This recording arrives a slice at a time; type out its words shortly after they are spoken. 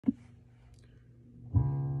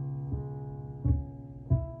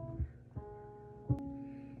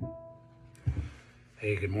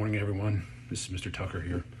Hey, good morning, everyone. This is Mr. Tucker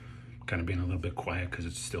here. Kind of being a little bit quiet because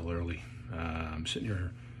it's still early. I'm sitting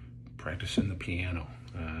here practicing the piano.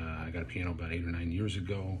 I got a piano about 8 or 9 years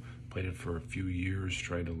ago, played it for a few years,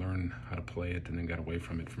 tried to learn how to play it, and then got away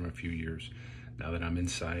from it for a few years. Now that I'm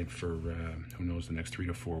inside for who knows the next 3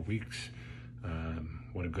 to 4 weeks,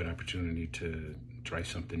 what a good opportunity to try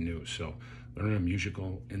something new. So learning a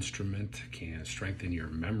musical instrument can strengthen your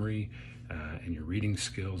memory and your reading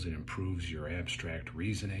skills. It improves your abstract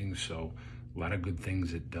reasoning. So a lot of good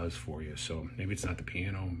things it does for you. So maybe it's not the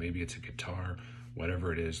piano, maybe it's a guitar,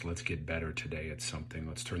 whatever it is. Let's get better today at something.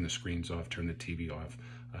 Let's turn the screens off, turn the TV off,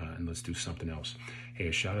 and let's do something else. Hey,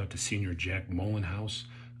 a shout out to Senior Jack Molenhouse.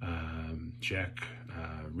 Jack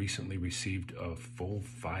recently received a full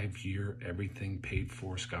 5-year, everything paid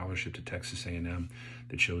for scholarship to Texas A&M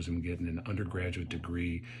that shows him getting an undergraduate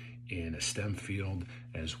degree in a STEM field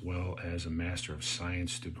as well as a Master of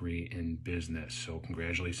Science degree in business. So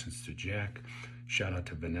congratulations to Jack. Shout out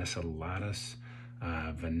to Vanessa Ladas.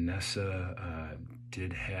 Vanessa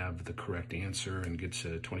did have the correct answer and gets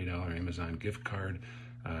a $20 Amazon gift card.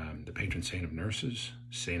 The patron saint of nurses,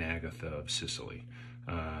 St. Agatha of Sicily.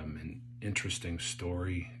 An interesting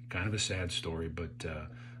story, kind of a sad story, but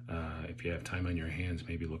if you have time on your hands,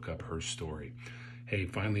 maybe look up her story. Hey,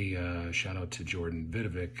 finally, shout out to Jordan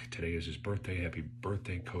Vidovic. Today is his birthday. Happy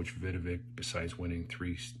birthday, Coach Vidovic. Besides winning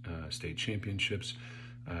 3 state championships,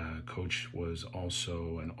 Coach was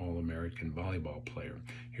also an All-American volleyball player.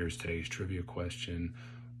 Here's today's trivia question.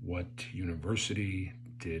 What university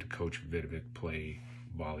did Coach Vidovic play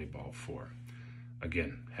volleyball for?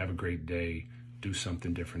 Again, have a great day. Do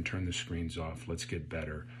something different. Turn the screens off. Let's get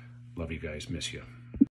better. Love you guys. Miss you.